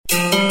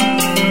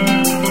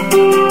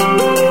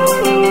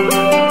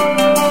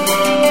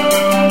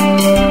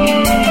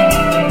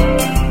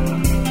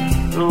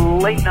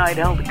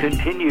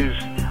continues.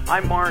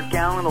 I'm Mark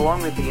Allen,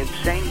 along with the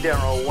insane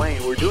Daryl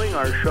Wayne. We're doing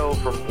our show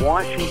from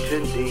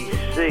Washington,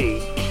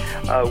 D.C.,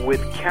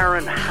 with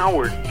Karen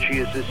Howard. She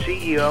is the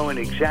CEO and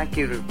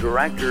Executive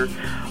Director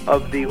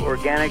of the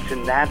Organics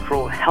and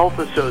Natural Health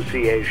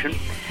Association.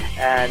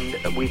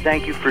 And we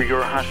thank you for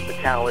your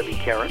hospitality,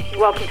 Karen.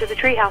 Welcome to the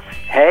Treehouse.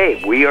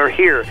 Hey, we are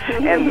here.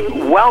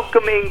 And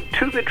welcoming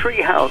to the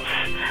Treehouse,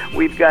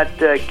 we've got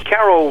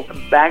Carole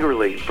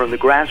Baggerly from the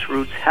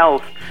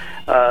GrassrootsHealth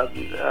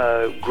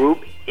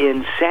group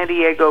in San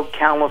Diego,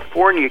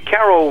 California.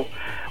 Carole,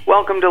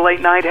 welcome to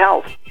Late Night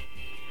Health.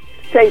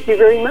 Thank you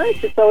very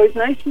much. It's always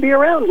nice to be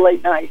around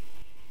late night.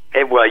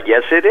 Well,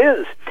 yes, it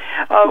is.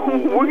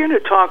 We're going to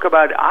talk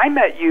about, I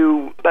met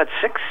you about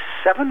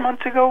 6-7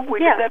 months ago. We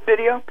did that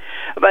video.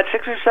 About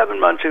 6 or 7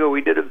 months ago,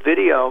 we did a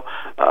video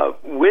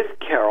with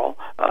Carole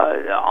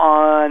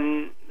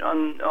on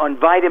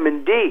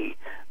vitamin D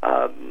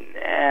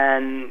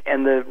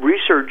and the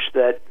research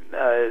that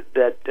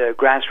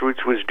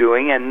Grassroots was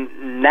doing.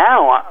 And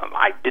now,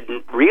 I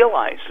didn't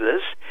realize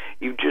this,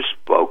 you just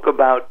spoke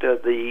about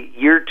the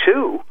year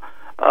 2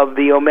 of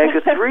the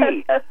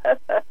omega-3.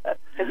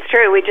 It's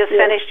true. We just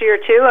finished year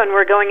 2, and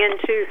we're going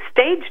into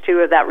stage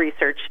 2 of that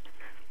research.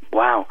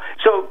 Wow.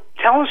 So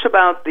tell us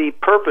about the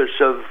purpose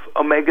of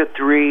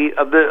omega-3,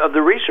 of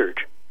the research.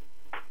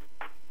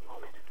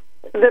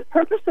 The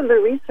purpose of the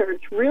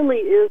research really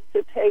is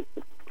to take,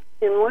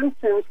 in one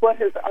sense, what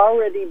has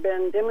already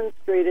been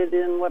demonstrated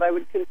in what I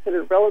would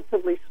consider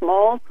relatively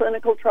small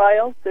clinical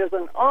trials. There's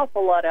an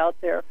awful lot out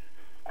there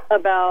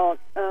about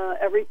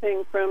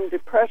everything from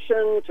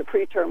depression to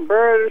preterm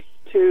births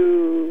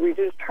to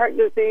reduced heart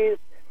disease,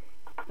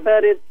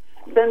 but it's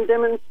been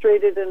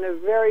demonstrated in a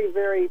very,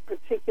 very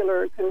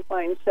particular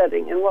confined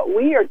setting. And what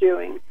we are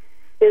doing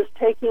is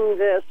taking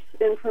this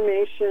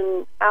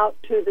information out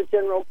to the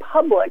general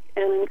public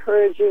and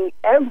encouraging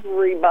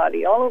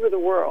everybody all over the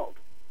world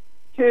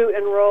to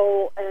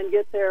enroll and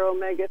get their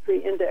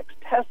omega-3 index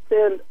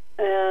tested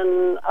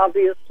and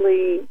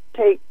obviously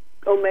take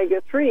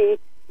omega-3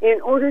 in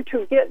order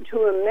to get to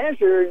a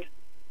measured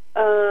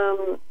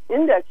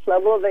index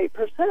level of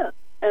 8%.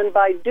 And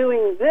by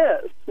doing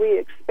this, we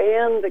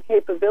expand the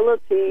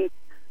capability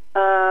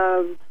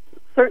of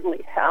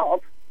certainly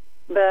health,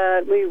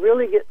 but we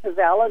really get to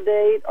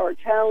validate or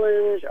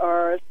challenge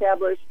or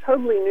establish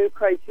totally new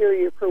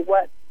criteria for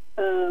what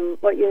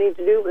you need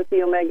to do with the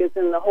omegas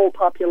in the whole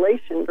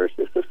population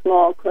versus a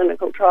small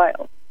clinical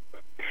trial.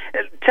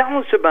 Tell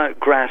us about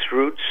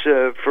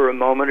Grassroots for a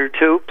moment or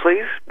two,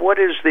 please. What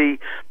is the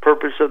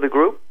purpose of the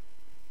group?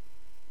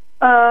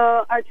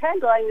 Our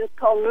tagline is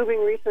called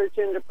Moving Research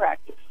into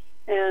Practice,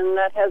 and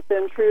that has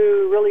been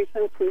true really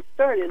since we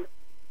started.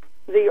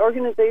 The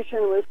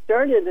organization was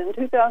started in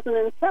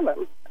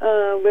 2007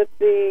 with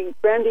the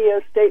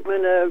grandiose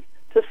statement of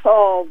to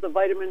solve the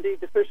vitamin D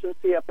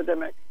deficiency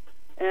epidemic.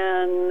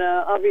 And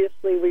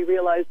obviously we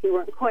realized we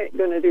weren't quite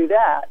going to do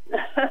that.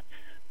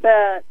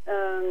 But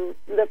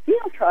the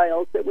field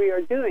trials that we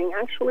are doing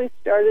actually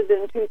started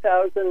in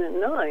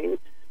 2009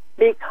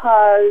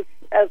 because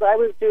as I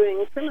was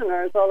doing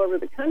seminars all over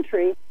the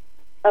country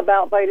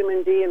about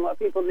vitamin D and what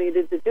people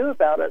needed to do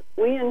about it,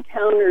 we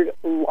encountered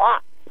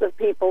lots of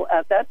people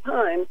at that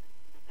time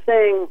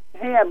saying,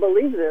 hey, I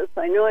believe this.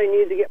 I know I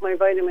need to get my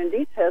vitamin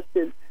D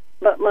tested,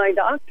 but my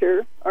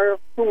doctor or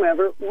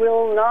whomever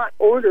will not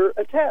order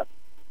a test.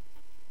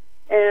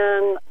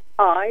 And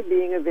I,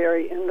 being a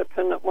very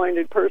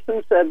independent-minded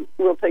person, said,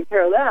 we'll take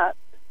care of that.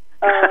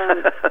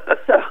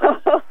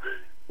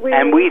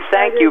 We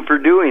thank you for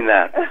doing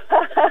that.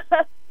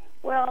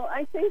 Well,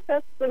 I think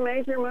that's the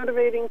major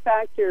motivating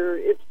factor.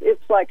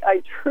 It's like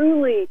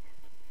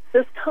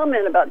this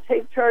comment about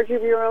take charge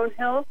of your own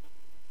health,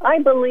 I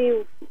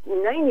believe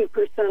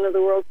 90% of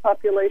the world's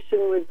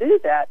population would do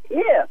that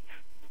if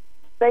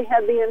they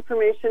had the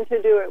information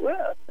to do it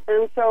with.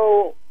 And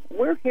so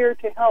we're here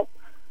to help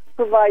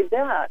provide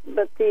that.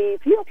 But the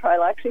field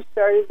trial actually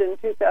started in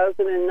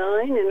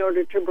 2009 in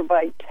order to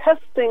provide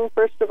testing,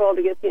 first of all,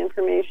 to get the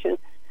information,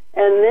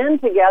 and then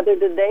to gather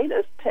the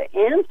data to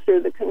answer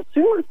the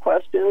consumer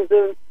questions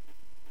of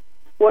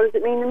what does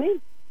it mean to me?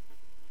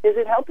 Is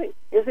it helping?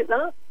 Is it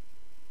not?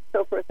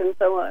 So forth and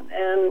so on.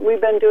 And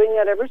we've been doing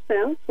that ever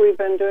since. We've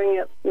been doing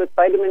it with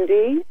vitamin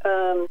D.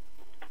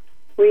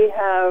 We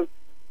have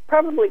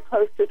probably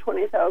close to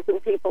 20,000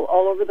 people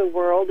all over the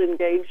world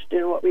engaged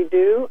in what we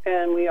do,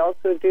 and we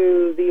also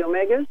do the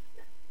omegas.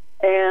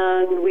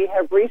 And we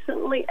have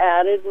recently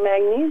added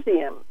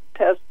magnesium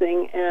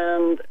testing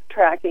and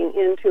tracking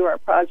into our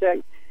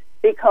project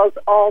because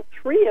all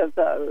three of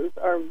those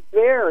are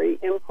very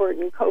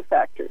important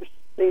cofactors.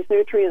 These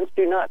nutrients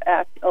do not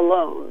act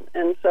alone.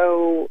 And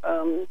so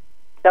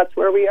that's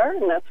where we are,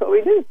 and that's what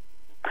we do.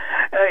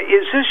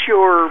 Is this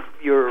your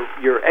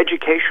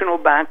educational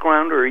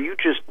background, or are you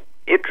just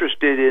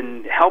interested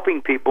in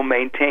helping people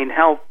maintain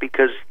health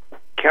because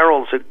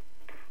Carole's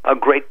a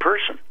great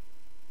person?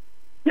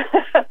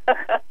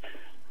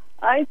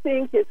 I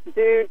think it's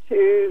due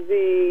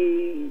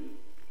to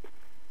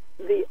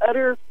the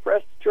utter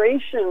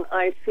frustration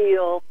I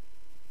feel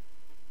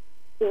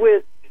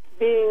with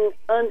being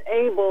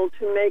unable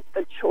to make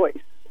a choice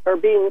or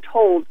being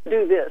told,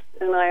 do this,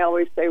 and I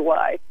always say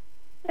why.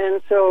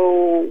 And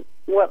so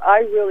what I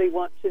really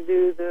want to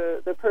do,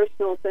 the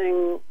personal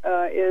thing,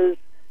 is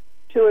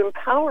to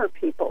empower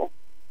people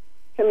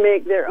to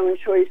make their own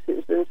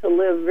choices and to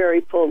live very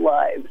full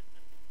lives.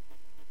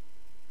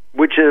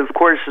 Which, of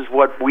course, is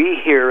what we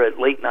here at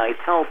Late Night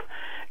Health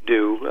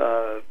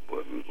do,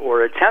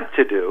 or attempt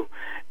to do,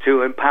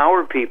 to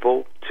empower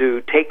people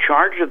to take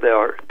charge of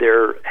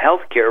their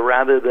health care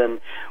rather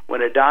than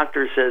when a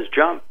doctor says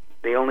jump,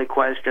 the only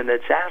question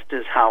that's asked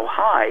is how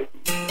high.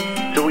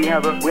 So we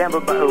have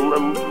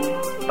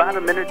about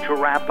a minute to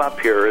wrap up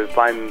here, if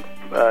I'm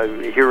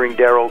hearing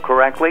Daryl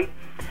correctly.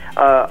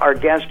 Our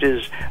guest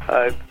is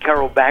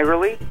Carole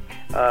Baggerly,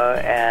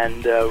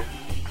 and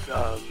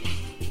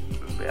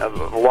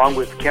along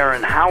with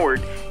Karen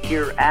Howard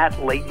here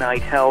at Late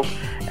Night Health,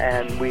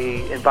 and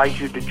we invite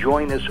you to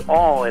join us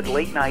all at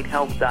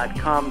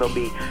latenighthealth.com. There'll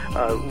be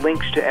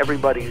links to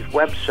everybody's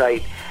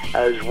website,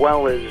 as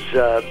well as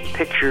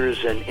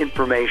pictures and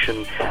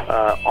information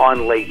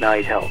on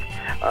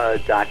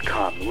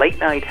latenighthealth.com.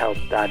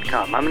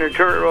 latenighthealth.com. I'm going to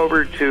turn it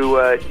over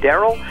to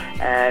Daryl,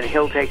 and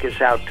he'll take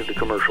us out to the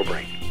commercial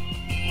break.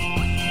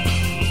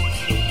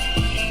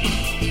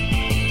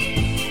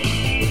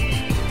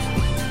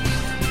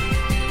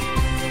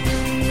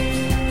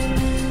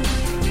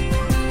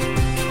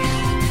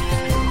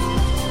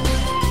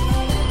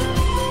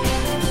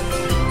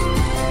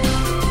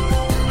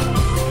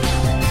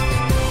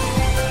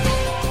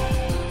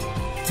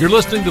 You're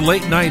listening to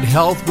Late Night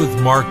Health with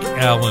Mark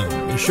Allen.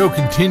 The show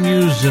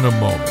continues in a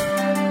moment.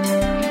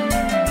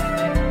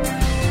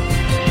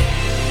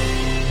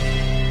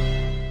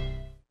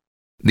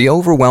 The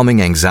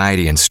overwhelming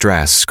anxiety and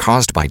stress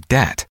caused by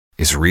debt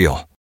is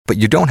real, but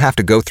you don't have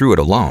to go through it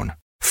alone.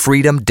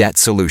 Freedom Debt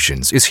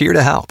Solutions is here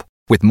to help.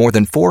 With more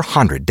than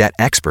 400 debt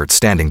experts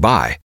standing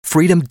by,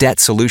 Freedom Debt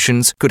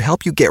Solutions could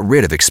help you get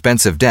rid of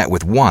expensive debt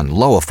with one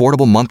low,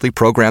 affordable monthly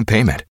program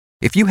payment.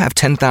 If you have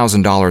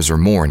 $10,000 or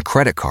more in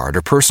credit card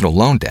or personal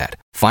loan debt,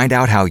 find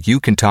out how you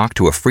can talk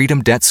to a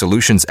Freedom Debt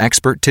Solutions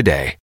expert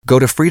today. Go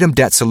to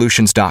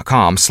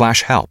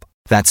freedomdebtsolutions.com/help.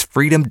 That's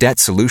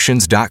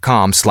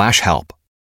freedomdebtsolutions.com/help.